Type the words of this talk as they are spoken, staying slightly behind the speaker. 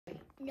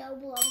no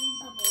blowing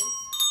bubbles.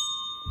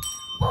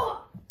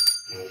 Oh!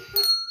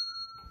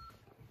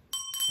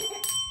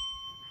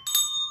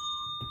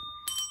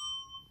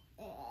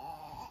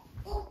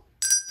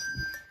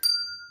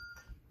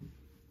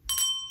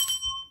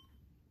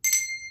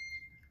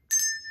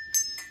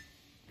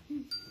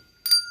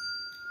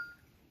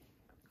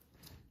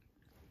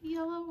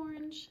 Yellow,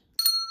 orange.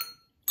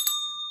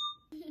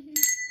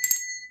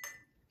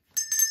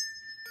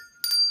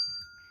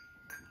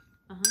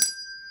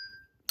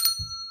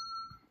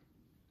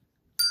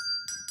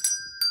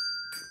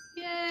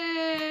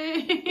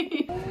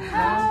 Yay!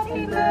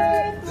 Happy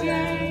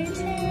birthday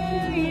to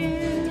you.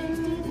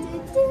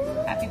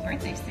 Happy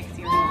birthday,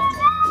 6-year-old.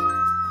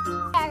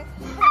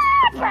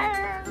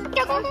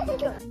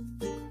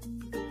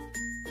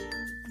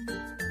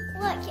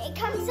 Look, it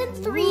comes in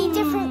 3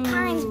 different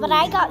kinds, but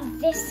I got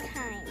this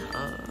kind.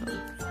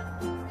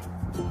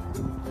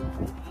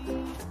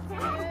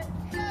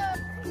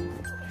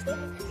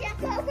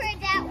 Jump over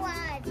that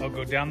one. I'll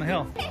go down the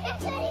hill.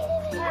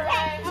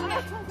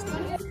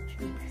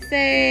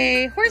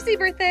 Say, horsey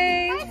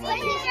birthday! Horsey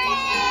birthday!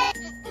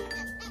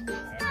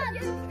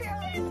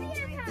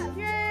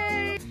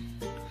 Yay!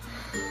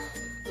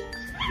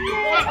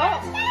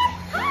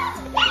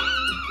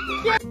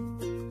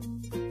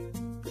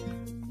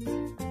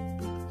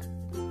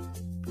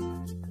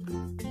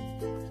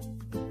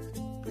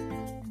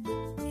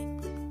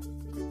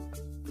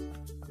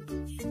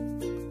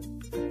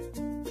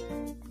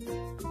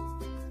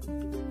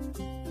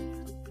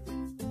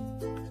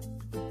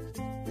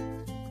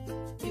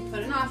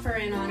 Put an offer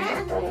in on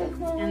it,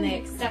 and they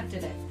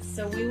accepted it.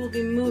 So we will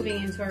be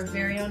moving into our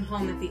very own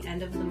home at the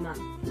end of the month.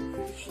 We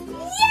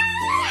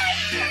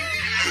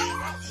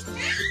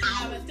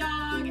have a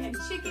dog and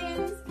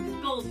chickens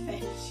and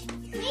goldfish.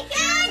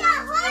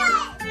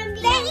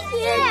 Thank you.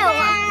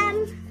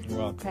 You're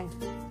welcome. Okay.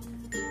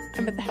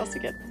 I'm at the house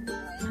again.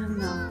 I don't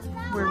know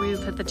where we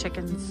would put the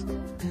chickens.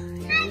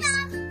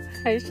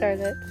 Hi,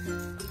 Charlotte.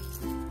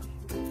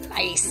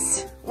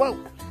 Nice. Whoa.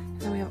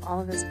 And then we have all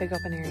of this big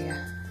open area.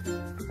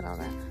 Look at all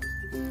that.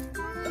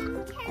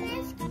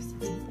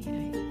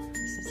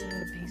 This is a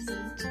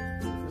basement.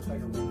 Looks like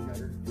a rain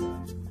gutter.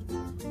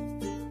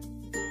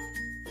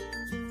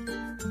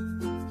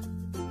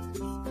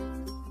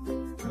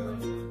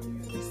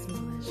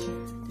 Smallish.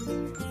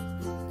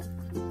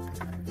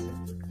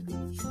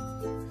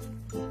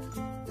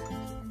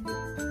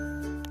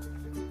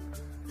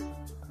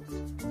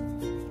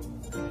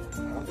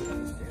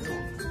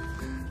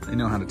 They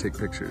know how to take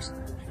pictures.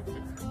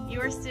 You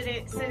are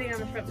sitting on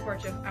the front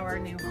porch of our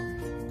new home.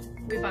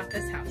 We bought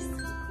this house.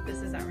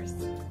 This is ours.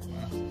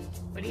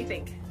 What do you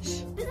think?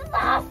 Shh. This is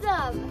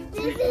awesome.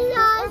 This is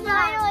awesome. We're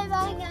finally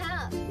buying a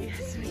house.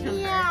 Yes, we are.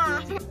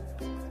 Yeah.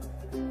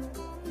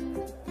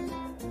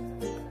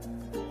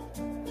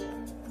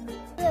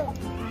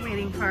 We're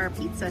waiting for our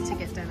pizza to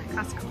get done at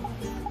Costco.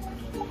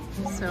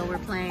 So we're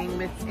playing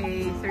with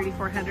a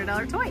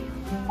 $3,400 toy.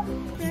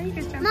 There you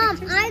go, John. Mom,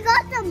 I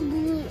got the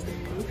blue,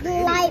 the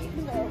light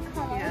blue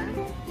color. Yeah.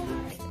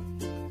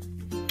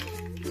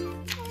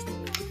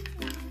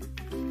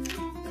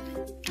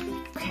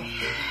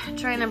 Okay,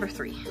 try number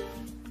 3.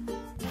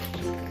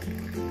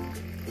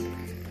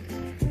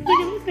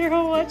 They're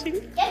all watching.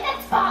 Get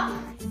that spot.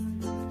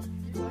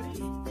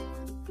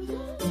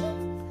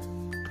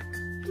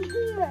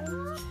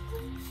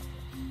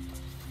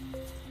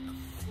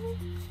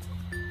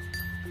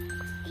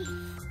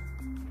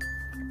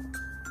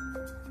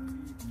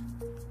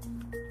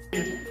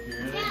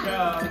 Here they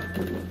come.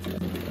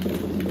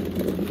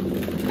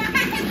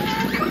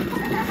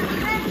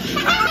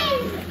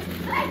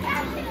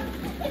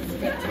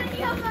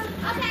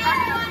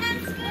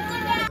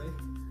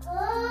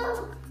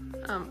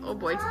 Oh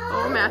boy.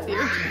 Oh, Matthew.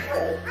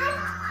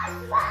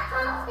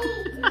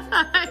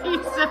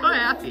 He's so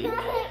happy.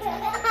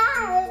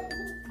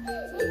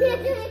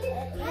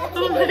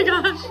 Oh my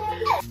gosh.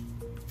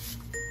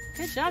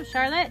 Good job,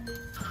 Charlotte.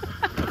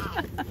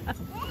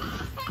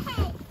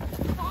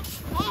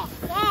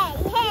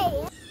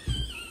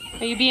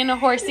 Are you being a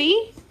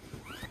horsey?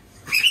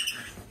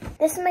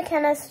 This is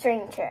McKenna's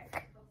string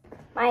trick.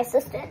 My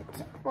assistant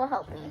will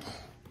help me.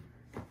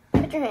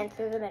 Put your hands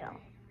through the middle.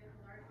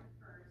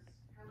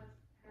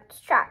 It's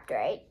trapped,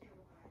 right?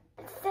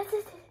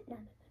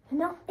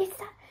 No, it's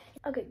not.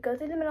 Okay, go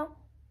through the middle.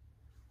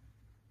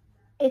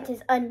 It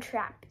is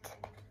untrapped.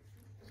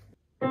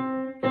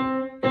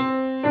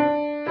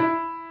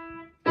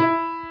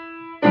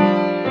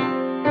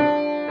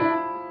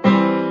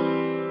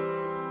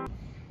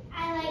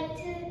 I like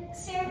to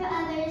serve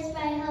others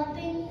by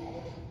helping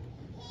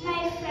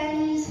my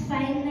friends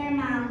find their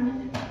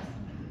mom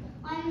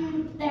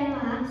on their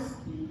last.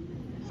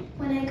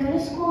 When I go to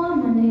school on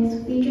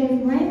Mondays, we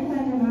drive my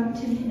brother out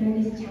to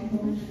Pittsburgh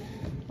Temple.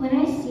 When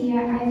I see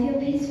it, I feel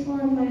peaceful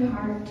in my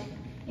heart.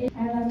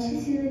 I love to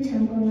see the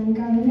temple and I'm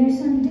going there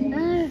someday.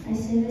 I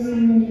say this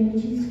in the name of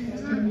Jesus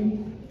Christ. Amen.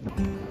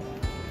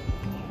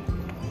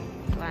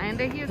 Flying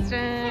to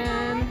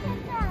Houston.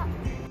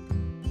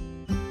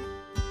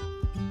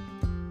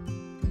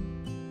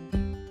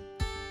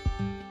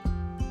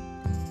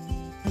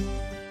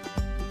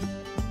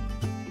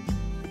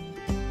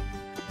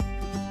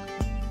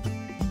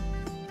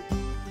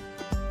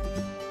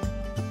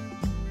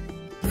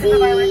 Mom,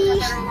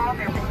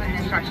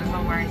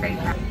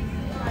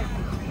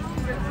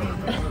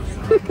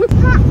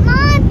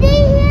 do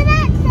you hear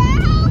that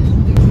sound?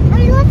 Are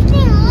you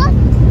lifting up?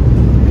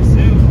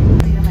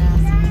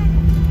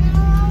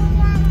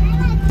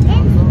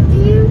 It's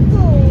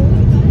beautiful.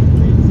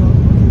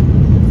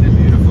 Is it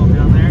beautiful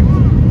down there?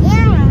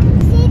 Yeah.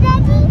 See,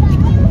 Daddy?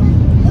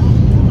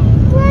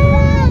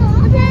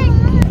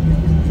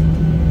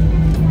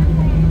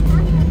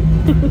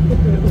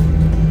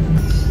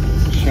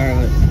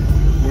 Charlotte,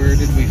 where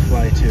did we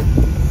fly to?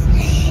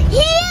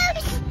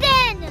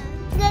 Houston!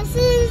 This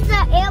is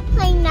the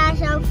airplane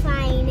that I'm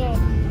flying in.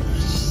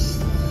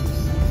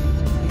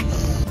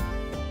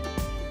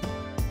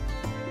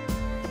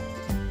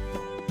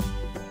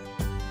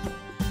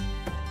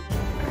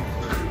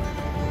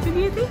 What do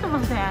you think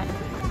about that?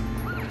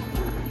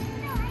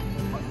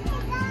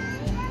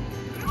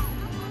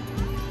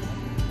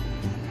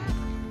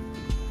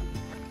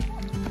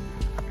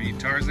 Are you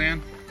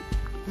Tarzan?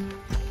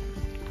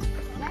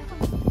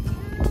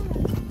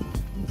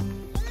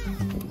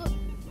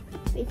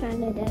 We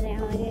found a dead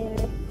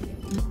alligator.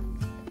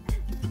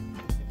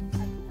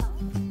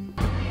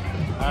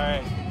 All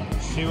right.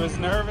 She was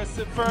nervous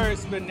at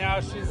first, but now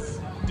she's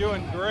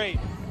doing great.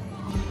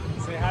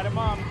 Say hi to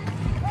Mom.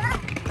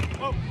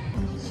 Oh,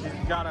 she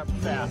got up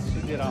fast.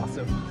 She did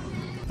awesome.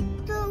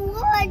 The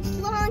world's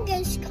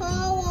longest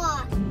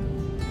koala.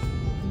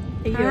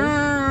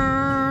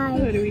 Hi.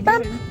 What are we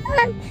doing?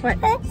 What?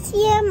 Let's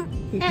see him.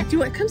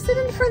 Do it. Come sit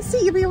in the front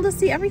seat. You'll be able to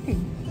see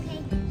everything.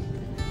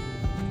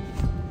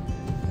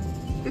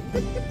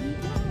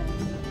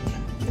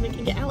 And we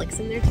can get Alex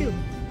in there too.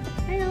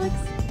 Hi, Alex.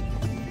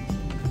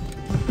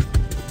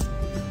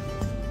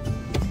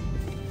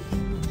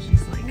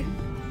 She's like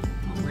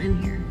all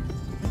in here.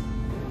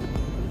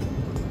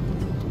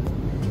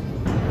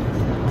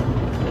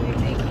 What do you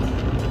think?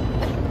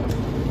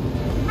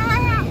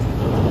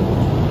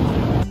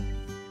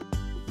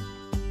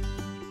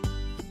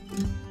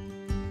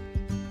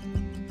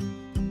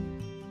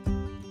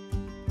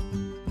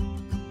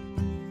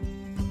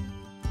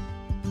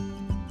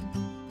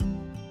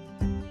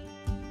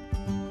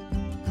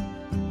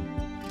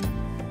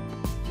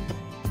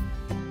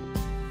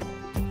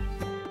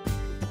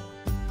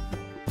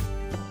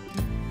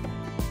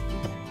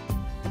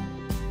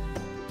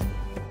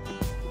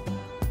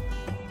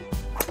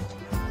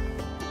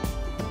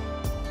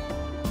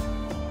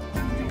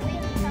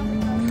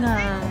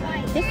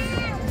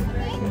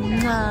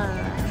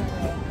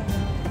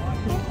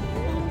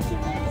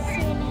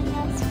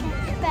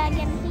 Bag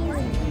and he's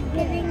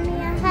giving me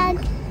a hug.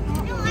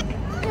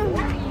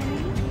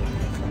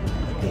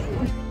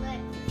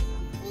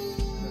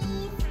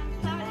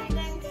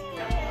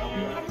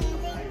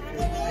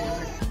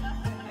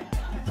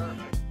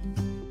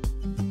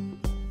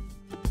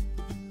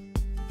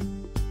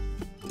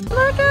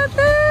 Look at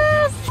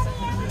this!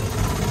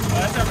 Oh,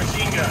 that's our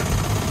machine gun.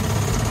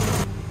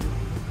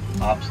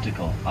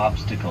 Obstacle,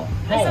 obstacle.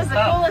 This is the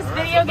coolest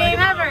video game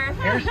ever.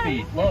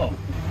 Airspeed, low.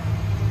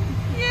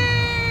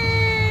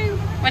 Yay!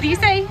 What do you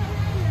say?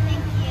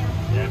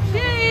 Thank you.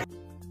 Yay!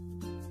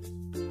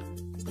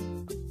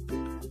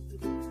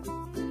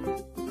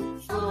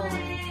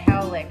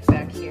 Cow lick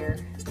back here.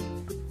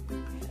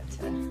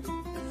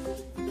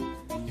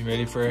 You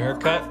ready for a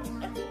haircut?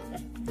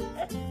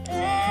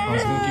 I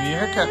was gonna give you a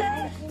haircut.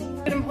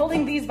 But I'm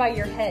holding these by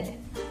your head.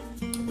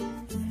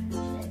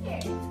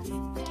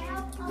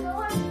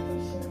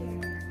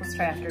 Let's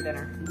try after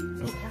dinner.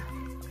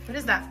 What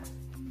is that?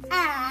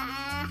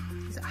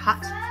 Is it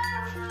hot?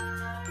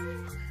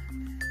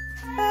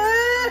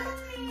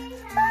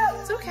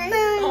 It's okay. Oh.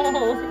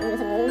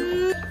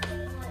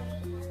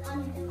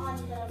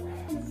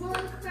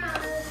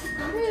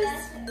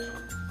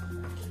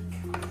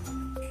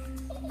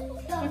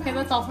 Okay,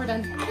 that's all. We're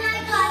done.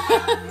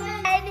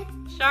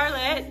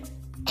 Charlotte,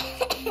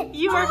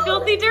 you are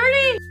filthy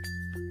dirty.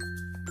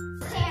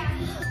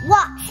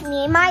 Watch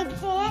me, my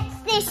pants,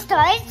 they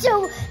start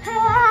to,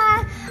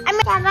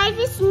 I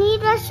just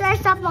need to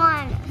dress up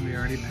on. We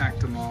already packed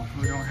them all.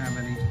 We don't have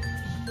any.